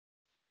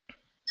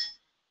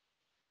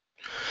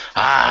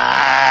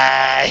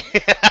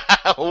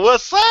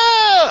What's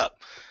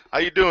up? How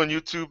you doing,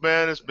 YouTube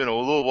man? It's been a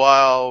little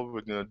while.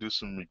 We're gonna do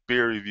some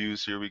beer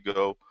reviews. Here we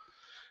go.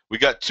 We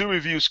got two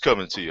reviews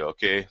coming to you.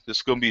 Okay, this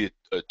is gonna be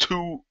a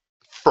two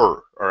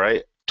fur. All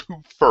right,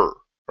 two fur.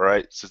 All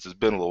right, since it's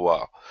been a little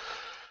while.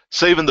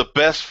 Saving the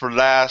best for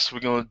last. We're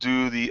gonna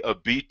do the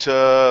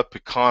Abita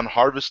Pecan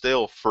Harvest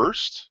Ale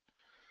first.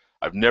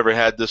 I've never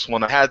had this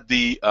one. I had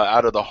the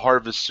out of the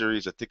Harvest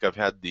series. I think I've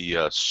had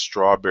the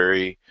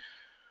strawberry.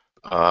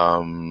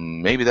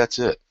 Maybe that's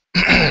it.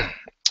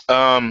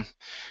 um,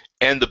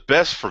 and the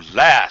best for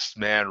last,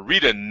 man.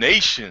 Rita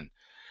Nation,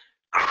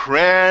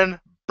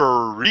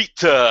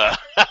 Cran-Brr-Rita.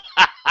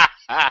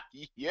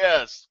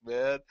 Yes,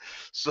 man.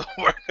 So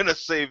we're gonna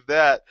save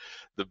that,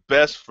 the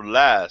best for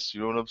last.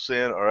 You know what I'm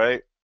saying? All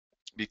right,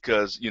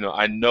 because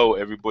I know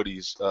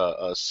everybody's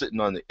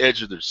sitting on the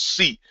edge of their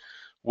seat,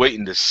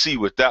 waiting to see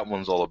what that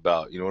one's all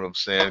about. You know what I'm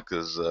saying?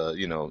 Because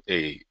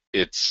hey,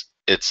 it's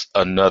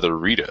another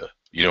Rita.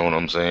 You know what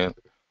I'm saying?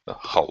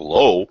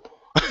 Hello.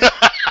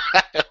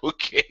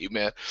 Okay,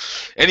 man.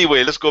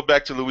 Anyway, let's go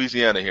back to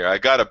Louisiana here. I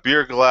got a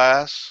beer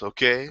glass,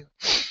 okay?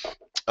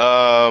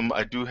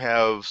 I do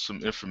have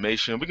some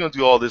information. We're gonna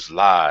do all this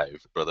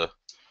live, brother.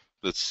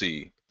 Let's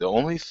see. The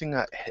only thing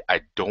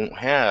I don't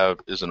have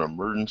is an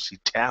emergency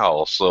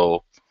towel,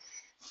 so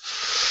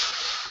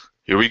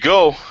here we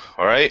go.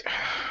 All right.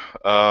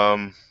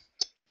 I'm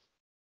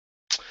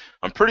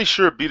pretty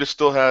sure Abita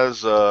still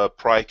has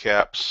pry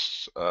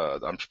caps.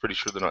 I'm pretty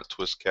sure they're not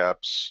twist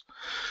caps.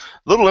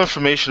 Little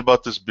information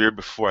about this beer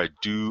before I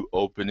do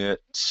open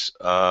it.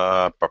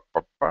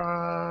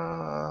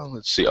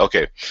 Let's see.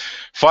 Okay,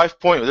 5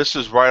 point. This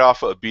is right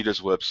off of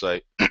Abita's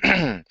website.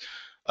 5.1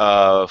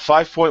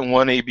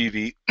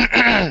 ABV.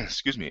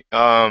 Excuse me.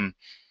 IBUs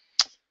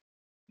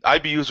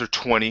are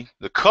 20.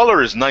 The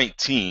color is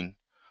 19.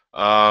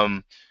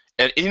 And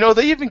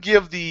they even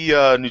give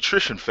the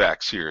nutrition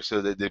facts here.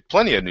 So they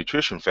plenty of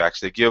nutrition facts.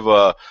 They give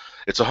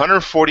it's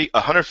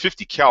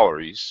 150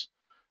 calories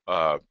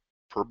per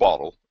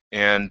bottle,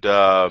 and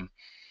the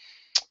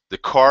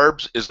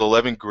carbs is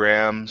 11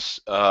 grams.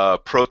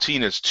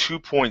 Protein is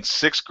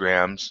 2.6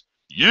 grams.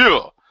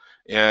 Yeah,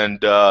 and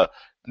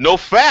no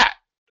fat.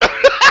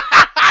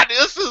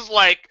 This is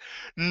like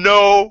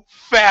no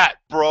fat,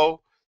 bro.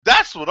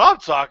 That's what I'm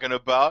talking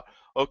about.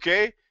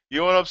 Okay. You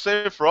know what I'm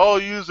saying? For all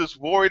you that's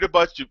worried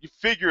about your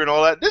figure and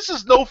all that, this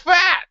is no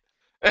fat.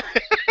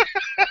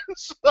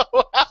 So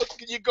how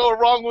can you go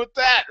wrong with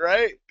that,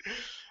 right?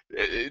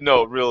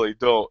 No, really,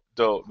 don't,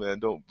 man.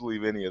 Don't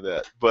believe any of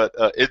that. But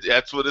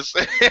that's what it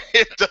says.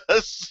 It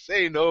does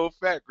say no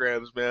fat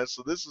grams, man.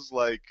 So this is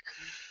like,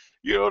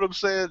 you know what I'm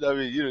saying? I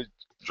mean,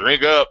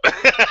 drink up.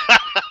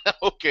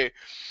 Okay.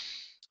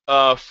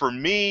 For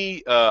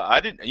me,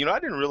 I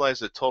didn't realize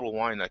that Total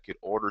Wine I could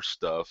order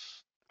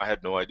stuff. I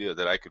had no idea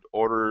that I could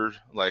order,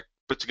 like,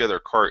 put together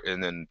a cart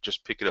and then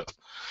just pick it up.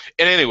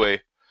 And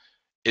anyway,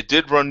 it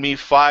did run me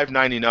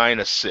 $5.99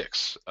 a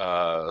six.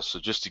 So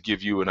just to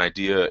give you an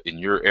idea, in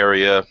your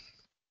area,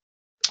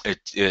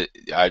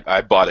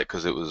 I bought it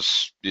because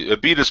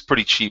Abita's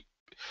pretty cheap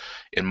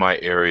in my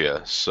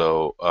area,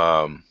 so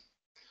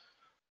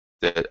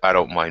that I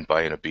don't mind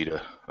buying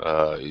Abita.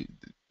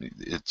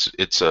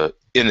 It's a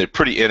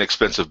pretty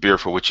inexpensive beer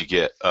for what you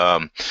get,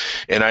 and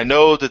I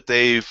know that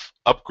they've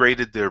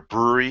upgraded their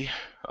brewery,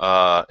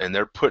 and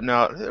they're putting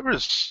out.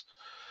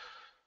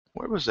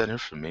 Where was that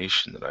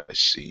information that I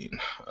seen?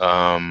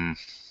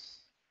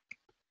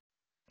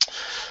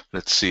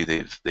 Let's see.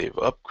 They've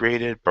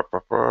upgraded.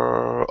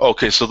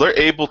 Okay, so they're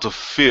able to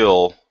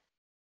fill.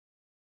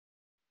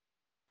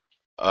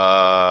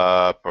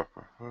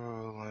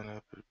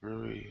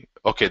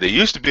 Okay, they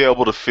used to be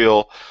able to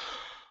fill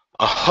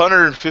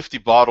 150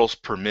 bottles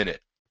per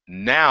minute.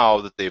 Now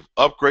that they've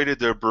upgraded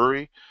their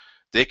brewery,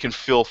 they can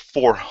fill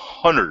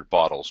 400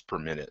 bottles per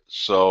minute.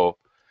 So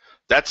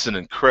that's an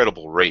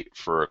incredible rate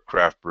for a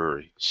craft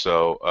brewery.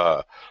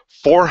 So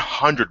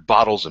 400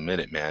 bottles a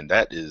minute, man.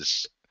 That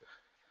is,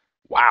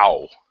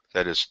 wow.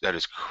 That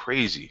is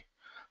crazy.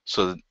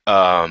 So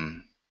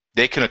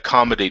they can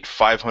accommodate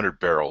 500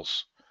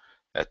 barrels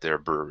at their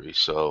brewery.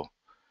 So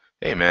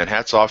hey, man,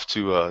 hats off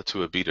to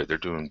Abita. They're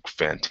doing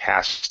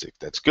fantastic.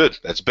 That's good.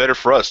 That's better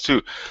for us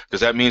too,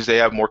 because that means they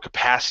have more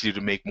capacity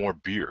to make more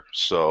beer.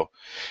 So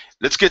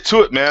let's get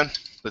to it, man.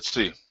 Let's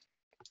see.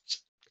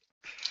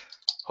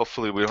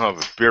 Hopefully we don't have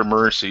a beer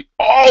emergency.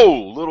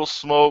 Oh, little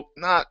smoke.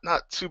 Not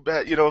too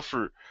bad,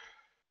 for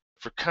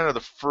kind of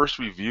the first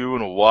review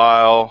in a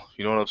while.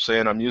 You know what I'm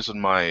saying? I'm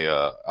using my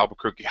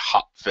Albuquerque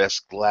Hop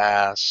Fest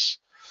glass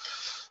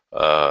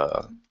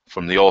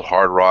from the old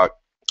Hard Rock.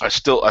 I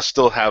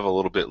still have a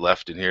little bit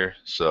left in here,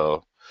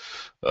 so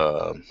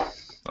I'm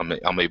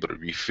able to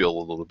refill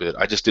a little bit.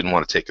 I just didn't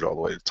want to take it all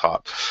the way to the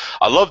top.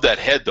 I love that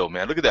head though,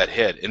 man. Look at that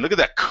head, and look at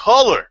that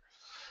color.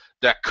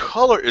 That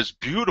color is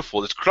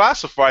beautiful. It's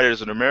classified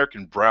as an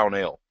American brown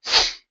ale.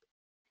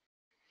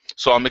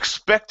 So I'm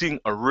expecting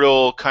a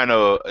real kind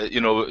of,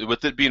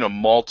 with it being a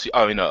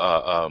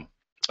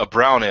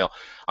brown ale,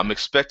 I'm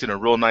expecting a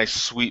real nice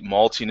sweet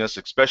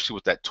maltiness, especially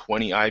with that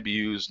 20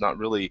 IBUs. Not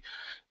really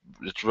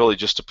it's really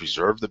just to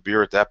preserve the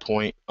beer at that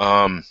point.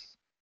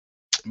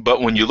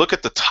 But when you look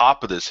at the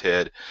top of this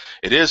head,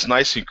 it is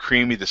nice and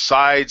creamy. The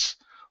sides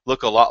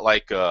look a lot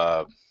like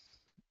a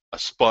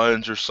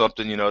sponge or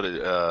something,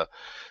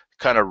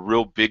 kind of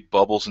real big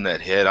bubbles in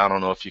that head. I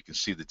don't know if you can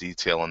see the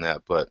detail on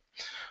that, but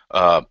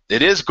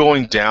it is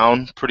going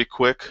down pretty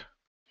quick.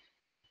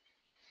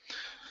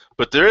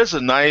 But there is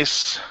a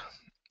nice,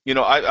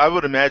 I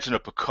would imagine a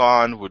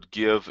pecan would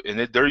give, and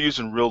they're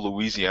using real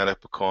Louisiana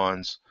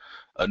pecans.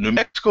 New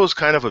Mexico is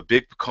kind of a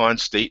big pecan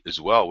state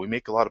as well. We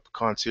make a lot of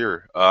pecans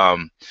here.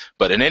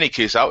 But in any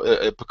case,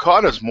 a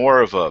pecan is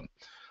more of a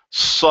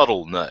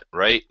subtle nut,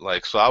 right?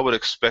 Like, so I would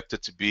expect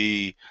it to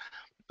be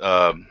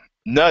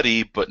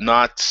nutty, but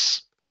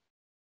not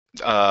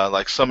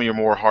like some of your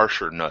more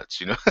harsher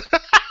nuts.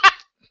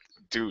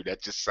 Dude,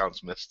 that just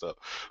sounds messed up.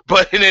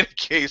 But in any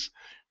case,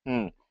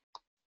 hmm.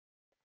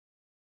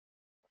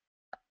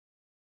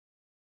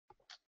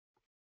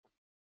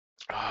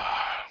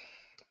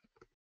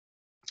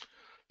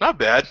 Not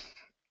bad.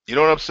 You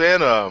know what I'm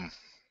saying?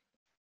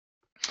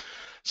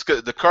 It's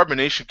got, the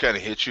carbonation kind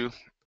of hits you.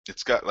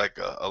 It's got like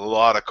a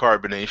lot of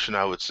carbonation,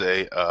 I would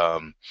say.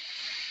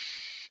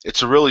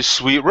 It's a really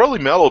sweet, really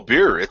mellow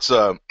beer. It's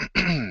not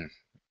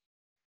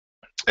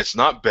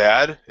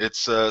bad.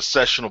 It's a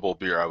sessionable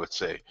beer, I would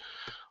say.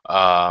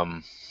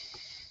 Um,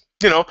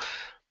 you know,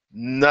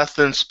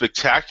 Nothing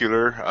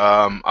spectacular.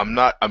 I'm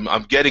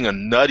getting a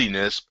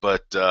nuttiness,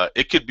 but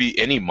it could be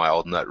any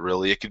mild nut,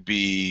 really. It could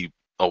be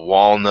a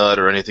walnut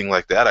or anything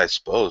like that, I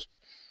suppose.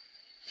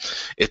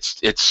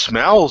 It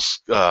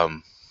smells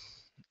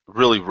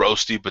really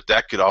roasty, but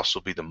that could also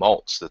be the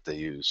malts that they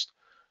used.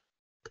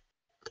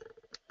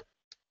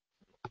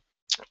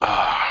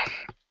 Uh,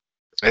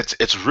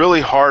 it's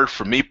really hard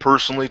for me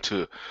personally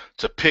to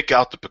pick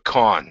out the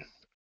pecan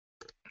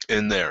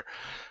in there.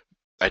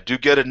 I do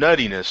get a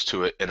nuttiness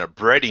to it and a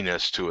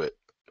breadiness to it,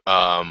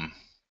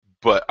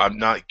 but I'm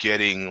not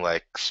getting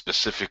like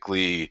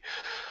specifically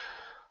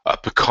a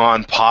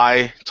pecan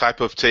pie type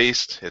of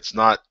taste. It's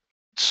not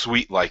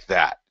sweet like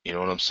that. You know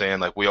what I'm saying?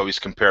 Like we always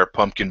compare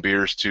pumpkin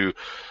beers to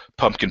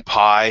pumpkin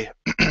pie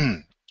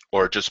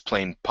or just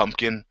plain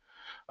pumpkin.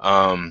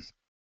 Um,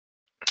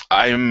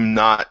 I'm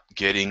not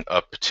getting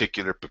a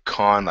particular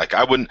pecan. Like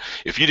I wouldn't,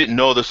 if you didn't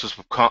know this was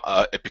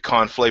a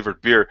pecan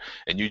flavored beer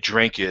and you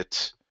drank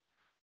it,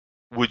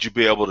 would you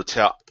be able to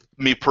tell?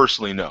 Me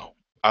personally, no.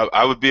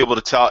 I would be able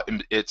to tell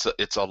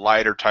it's a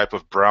lighter type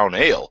of brown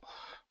ale,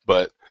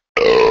 but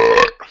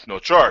no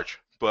charge.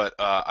 But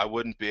I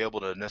wouldn't be able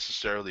to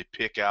necessarily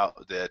pick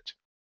out that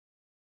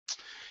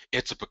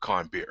it's a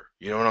pecan beer.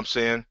 You know what I'm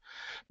saying?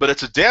 But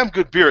it's a damn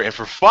good beer, and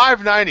for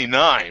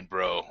 $5.99,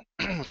 bro,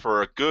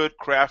 for a good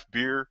craft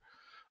beer,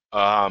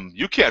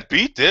 you can't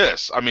beat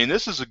this. I mean,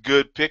 this is a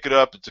good pick it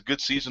up. It's a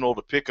good seasonal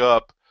to pick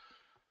up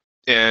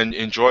and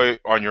enjoy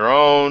on your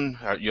own,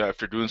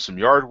 after doing some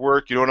yard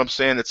work. You know what I'm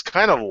saying? It's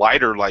kind of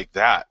lighter like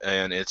that,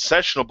 and it's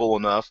sessionable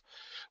enough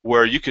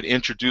where you could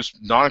introduce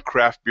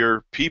non-craft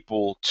beer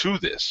people to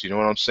this. You know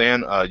what I'm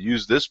saying?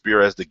 Use this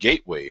beer as the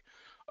gateway.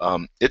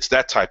 It's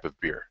that type of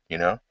beer.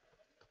 Mm.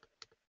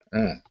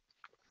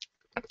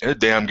 It's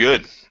damn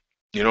good.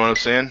 You know what I'm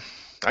saying?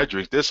 I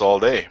drink this all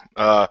day.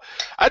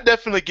 I'd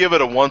definitely give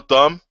it a one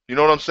thumb. You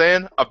know what I'm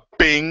saying? A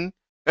bing.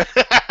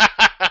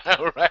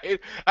 Right?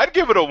 I'd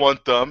give it a one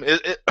thumb.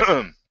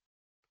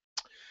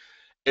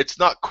 It's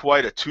not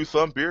quite a two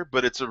thumb beer,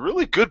 but it's a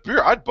really good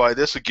beer. I'd buy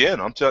this again.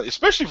 I'm telling you,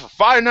 especially for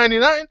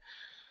 $5.99.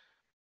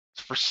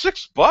 For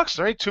 $6,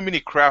 there ain't too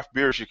many craft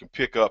beers you can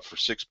pick up for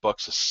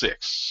 $6 a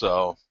six.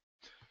 So,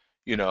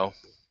 you know,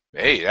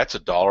 hey, that's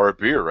 $1 a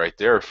beer right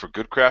there for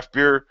good craft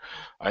beer.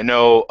 I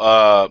know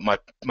my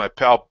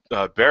pal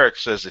Barrick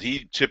says that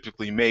he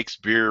typically makes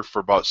beer for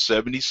about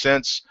 70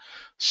 cents,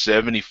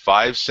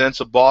 75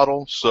 cents a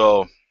bottle.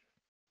 So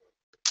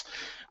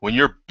when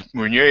you're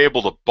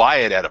able to buy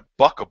it at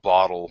 $1 a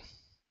bottle,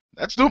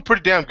 that's doing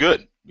pretty damn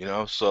good.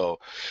 So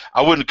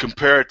I wouldn't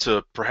compare it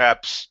to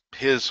perhaps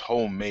his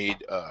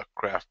homemade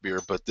craft beer,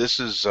 but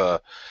this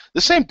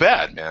ain't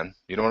bad, man.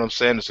 You know what I'm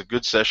saying? It's a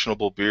good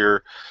sessionable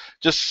beer.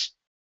 Just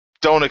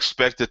don't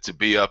expect it to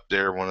be up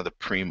there one of the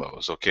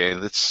primos. Okay,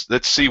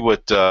 let's see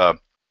what.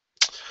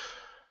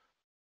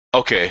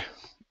 Okay,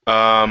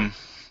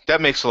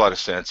 that makes a lot of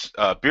sense.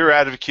 Beer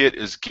Advocate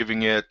is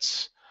giving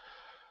it.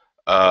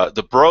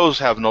 The Bros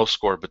have no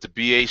score, but the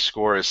BA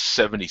score is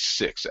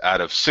 76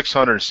 out of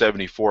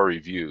 674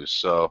 reviews.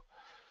 So,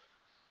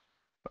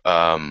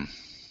 yeah,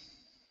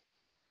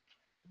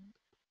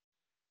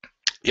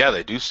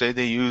 they do say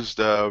they used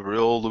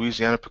real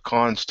Louisiana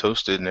pecans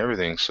toasted and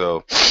everything.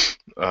 So,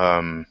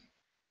 I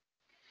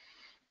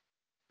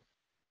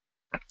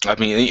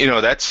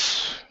mean,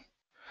 that's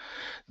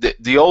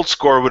the old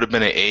score would have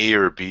been an A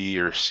or B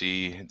or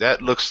C.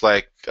 That looks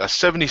like a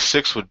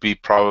 76 would be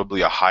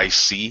probably a high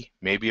C,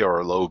 maybe, or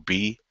a low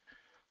B.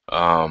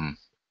 Um,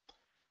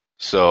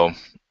 so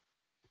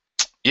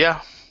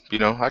yeah,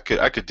 I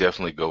could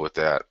definitely go with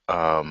that.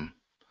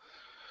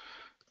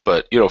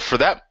 But for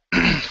that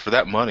for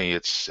that money,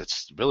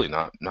 it's really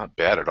not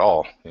bad at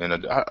all.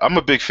 And I'm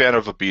a big fan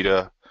of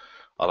Abita.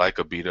 I like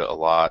Abita a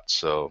lot.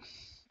 So,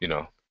 you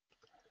know.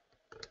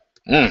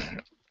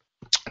 Mm.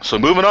 So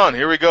moving on.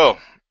 Here we go.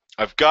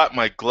 I've got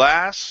my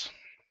glass.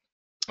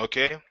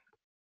 Okay,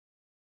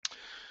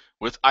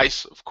 with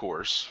ice, of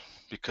course,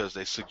 because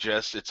they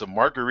suggest it's a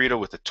margarita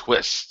with a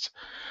twist.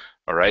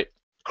 All right,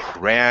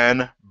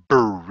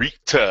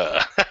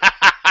 Cran-Brr-Rita.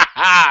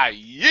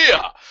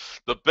 Yeah,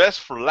 the best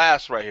for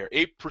last right here.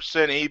 8%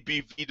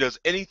 ABV. Does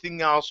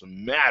anything else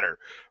matter?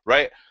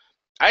 Right?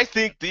 I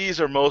think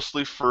these are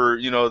mostly for,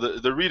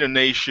 the Rita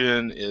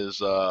Nation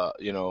is,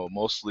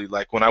 mostly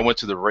like when I went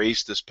to the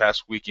race this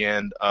past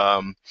weekend.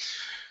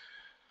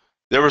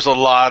 There was a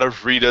lot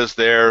of Ritas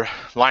there,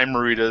 lime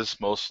Ritas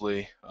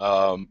mostly,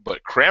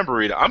 but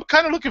Cran-Brr-Rita. I'm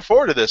kind of looking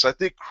forward to this. I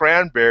think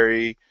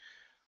cranberry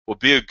will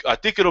be I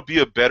think it'll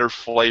be a better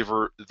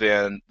flavor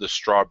than the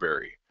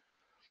strawberry.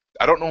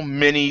 I don't know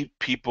many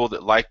people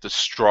that like the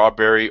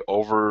strawberry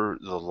over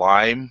the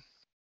lime,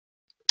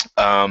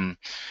 um,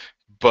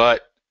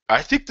 but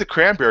I think the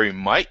cranberry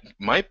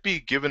might be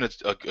given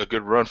it a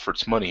good run for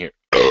its money here.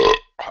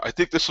 I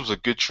think this was a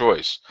good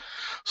choice.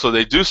 So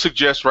they do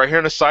suggest right here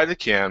on the side of the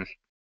can,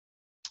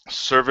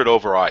 serve it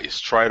over ice.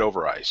 Try it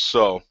over ice.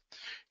 So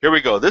here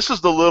we go. This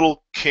is the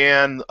little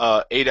can,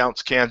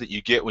 8-ounce can that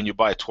you get when you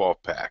buy a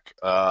 12-pack.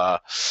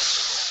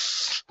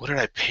 What did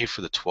I pay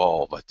for the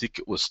 12? I think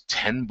it was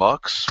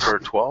 $10 for a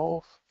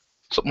 12,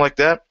 something like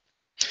that.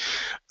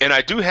 And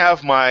I do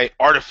have my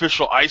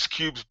artificial ice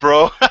cubes,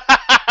 bro.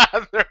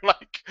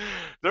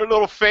 They're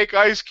little fake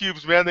ice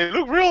cubes, man. They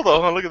look real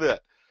though. Huh? Look at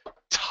that.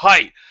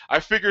 Tight. I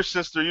figure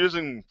since they're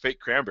using fake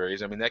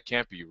cranberries, I mean that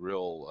can't be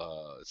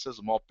real. It says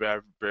a malt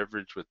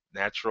beverage with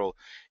natural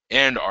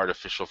and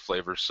artificial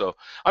flavors, so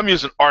I'm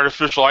using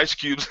artificial ice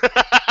cubes.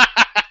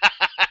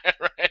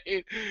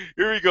 Right?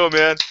 Here we go,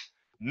 man.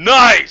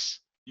 Nice.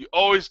 You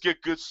always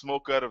get good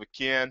smoke out of a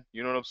can.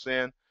 You know what I'm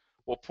saying?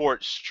 We'll pour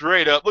it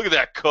straight up. Look at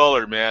that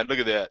color, man. Look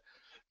at that.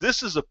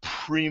 This is a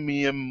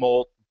premium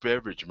malt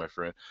beverage, my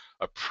friend.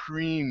 A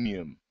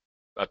premium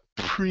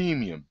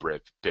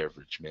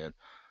beverage, man.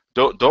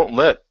 Don't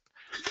let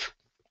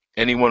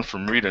anyone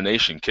from Rita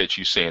Nation catch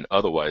you saying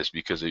otherwise,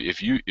 because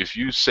if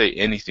you say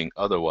anything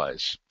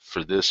otherwise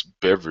for this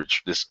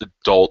beverage, this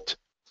adult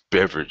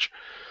beverage,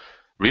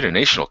 Rita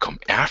Nation will come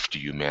after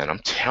you, man. I'm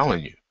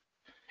telling you.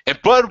 And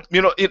Bud,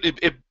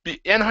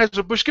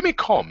 Anheuser-Busch, give me a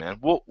call, man.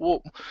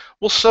 We'll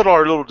settle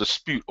our little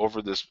dispute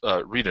over this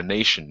Rita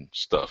Nation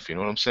stuff. You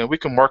know what I'm saying? We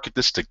can market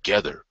this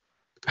together.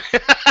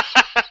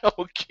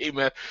 Okay,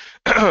 man.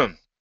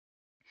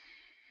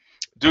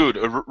 Dude,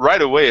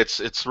 right away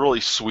it's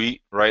really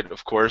sweet, right?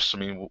 Of course. I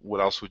mean,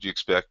 what else would you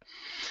expect?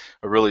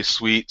 A really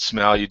sweet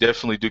smell. You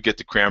definitely do get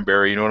the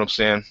cranberry. You know what I'm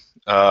saying?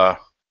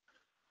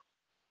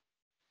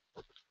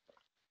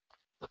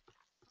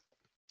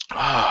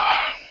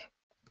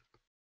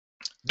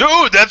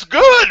 Dude, that's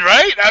good,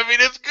 right? I mean,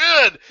 it's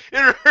good.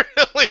 It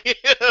really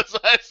is.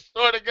 I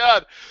swear to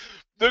God.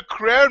 The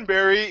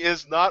cranberry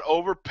is not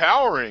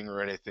overpowering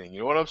or anything. You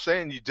know what I'm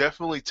saying? You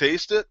definitely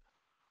taste it.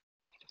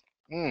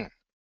 Mm.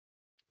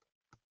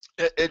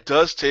 It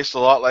does taste a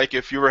lot like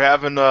if you were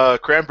having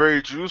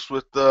cranberry juice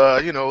with,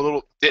 a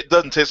little. It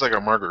doesn't taste like a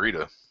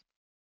margarita.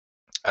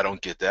 I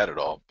don't get that at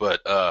all.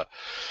 But I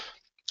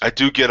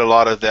do get a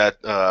lot of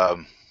that,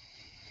 the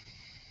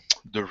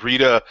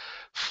Rita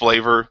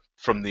flavor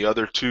from the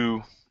other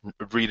two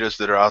Ritas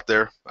that are out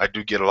there. I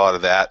do get a lot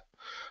of that.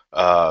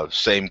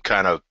 Same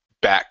kind of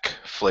back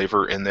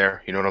flavor in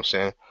there. You know what I'm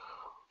saying?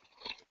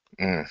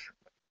 Mm.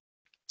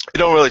 It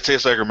don't really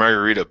taste like a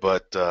margarita,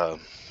 but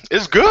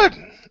it's good.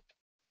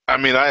 I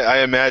mean, I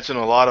imagine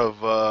a lot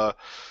of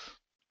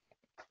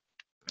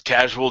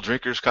casual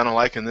drinkers kind of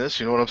liking this.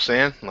 You know what I'm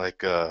saying?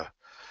 Like,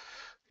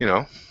 you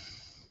know,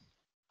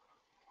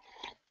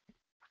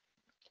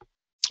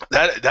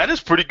 that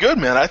is pretty good,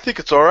 man. I think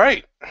it's all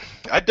right.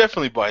 I'd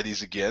definitely buy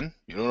these again.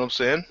 You know what I'm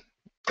saying?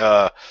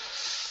 Uh,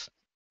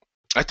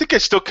 I think I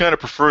still kind of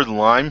prefer the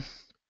lime,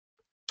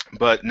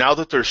 but now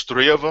that there's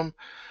three of them,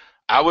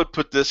 I would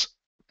put this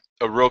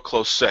a real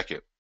close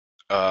second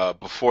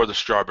before the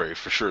strawberry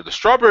for sure. The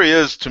strawberry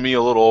is to me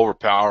a little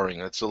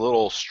overpowering. It's a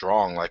little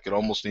strong, like it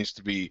almost needs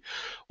to be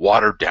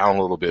watered down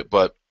a little bit.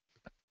 But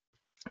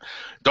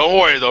don't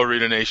worry though,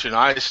 Rita Nation.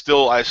 I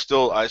still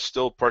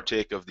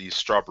partake of these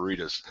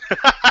strawberries.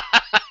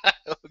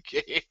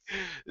 Okay.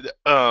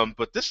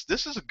 But this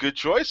is a good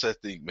choice, I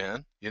think,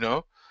 man. You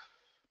know,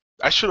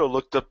 I should have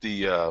looked up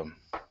the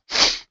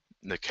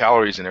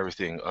calories and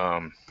everything.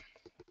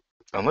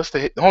 Unless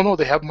oh no,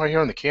 they have them right here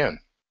on the can.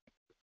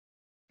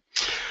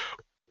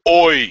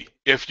 Oi,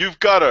 if you've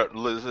got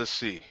let's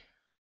see.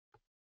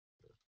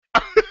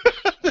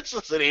 This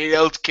is an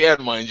 8-ounce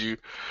can, mind you.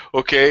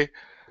 Okay,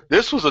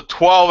 this was a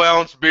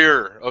 12-ounce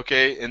beer.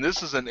 Okay, and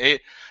this is an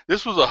 8.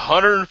 This was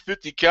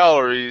 150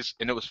 calories,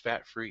 and it was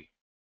fat free.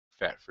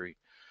 Fat free.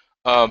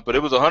 But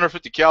it was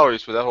 150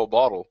 calories for that whole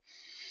bottle.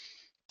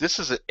 This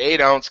is an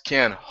 8-ounce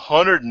can,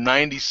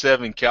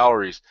 197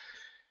 calories.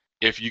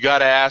 If you got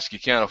to ask, you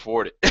can't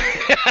afford it.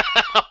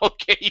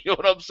 Okay, you know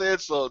what I'm saying?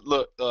 So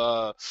look,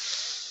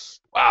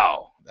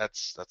 wow,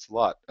 that's a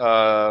lot.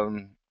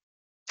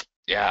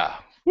 Yeah.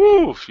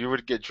 Woo, if you were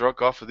to get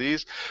drunk off of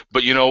these.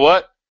 But you know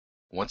what?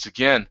 Once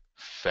again,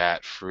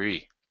 fat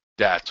free.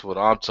 That's what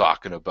I'm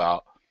talking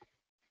about.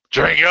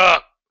 Drink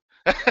up.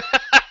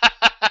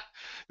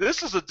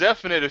 This is a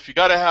definite. If you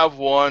got to have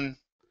one,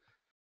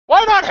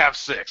 why not have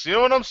six? You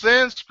know what I'm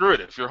saying? Screw it.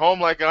 If you're home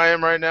like I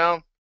am right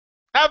now,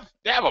 have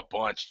a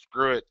bunch.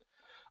 Screw it.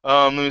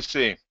 Let me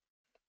see.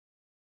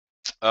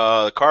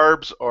 The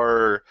carbs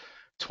are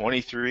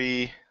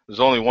 23. There's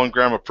only 1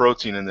 gram of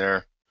protein in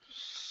there.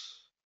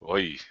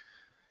 Boy,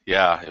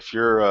 yeah. If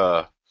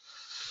you're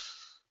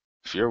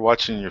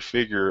watching your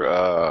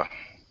figure,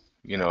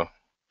 you know,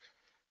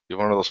 you're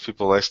one of those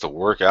people who likes to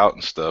work out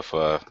and stuff.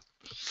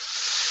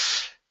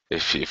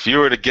 If you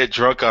were to get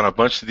drunk on a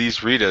bunch of these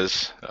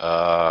Ritas, you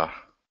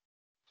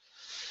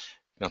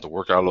have to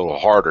work out a little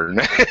harder.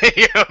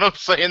 You know what I'm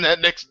saying? That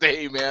next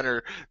day, man,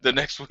 or the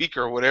next week,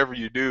 or whatever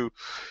you do.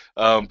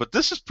 But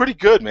this is pretty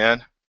good,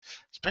 man.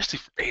 Especially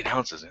for 8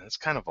 ounces, and it's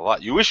kind of a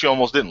lot. You wish you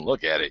almost didn't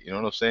look at it. You know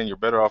what I'm saying? You're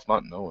better off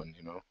not knowing.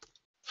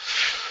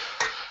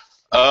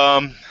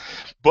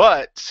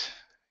 But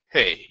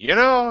hey,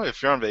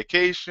 if you're on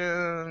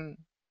vacation,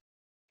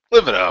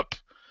 live it up.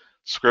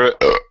 Screw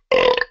it.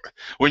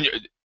 When you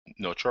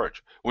No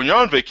charge. When you're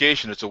on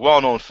vacation, it's a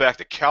well-known fact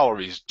that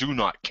calories do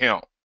not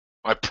count.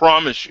 I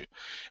promise you.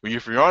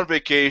 If you're on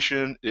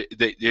vacation,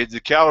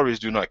 the calories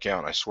do not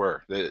count. I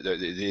swear.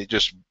 They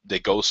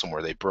go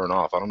somewhere. They burn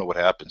off. I don't know what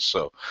happens.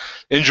 So,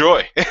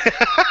 enjoy.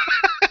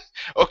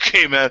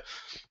 Okay, man.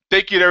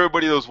 Thank you to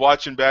everybody that was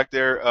watching back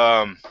there.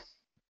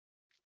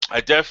 I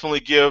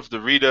definitely give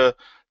the Rita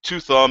 2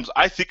 thumbs.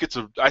 I think it's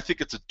a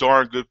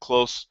darn good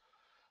close,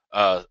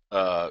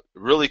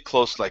 really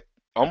close, like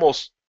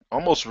almost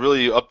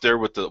really up there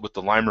with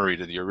the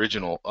Lime-A-Rita, the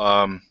original.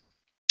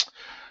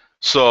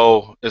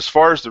 So as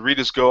far as the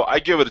Ritas go, I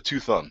give it a 2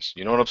 thumbs.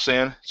 You know what I'm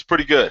saying? It's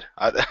pretty good.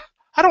 I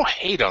don't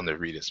hate on the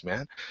Ritas,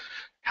 man.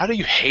 How do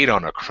you hate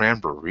on a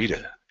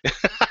Cran-Brr-Rita?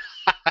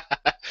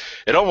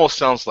 It almost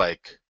sounds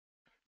like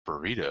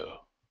burrito.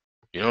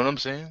 You know what I'm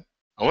saying?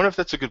 I wonder if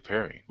that's a good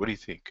pairing. What do you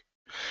think?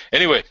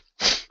 Anyway,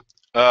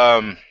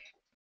 the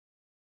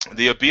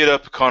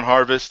Abita Pecan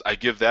Harvest, I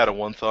give that a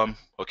 1 thumb.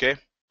 Okay,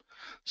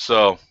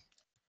 so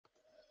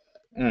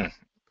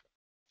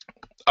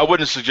I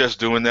wouldn't suggest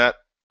doing that.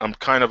 I'm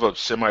kind of a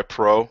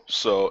semi-pro,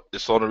 so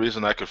it's the only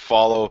reason I could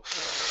follow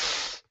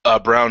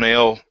brown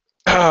ale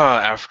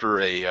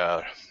after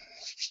a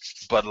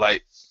Bud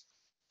Light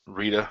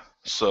Rita.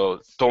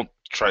 So don't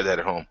try that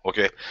at home,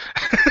 okay?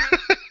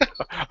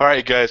 All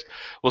right, guys.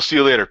 We'll see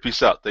you later.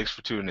 Peace out. Thanks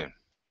for tuning in.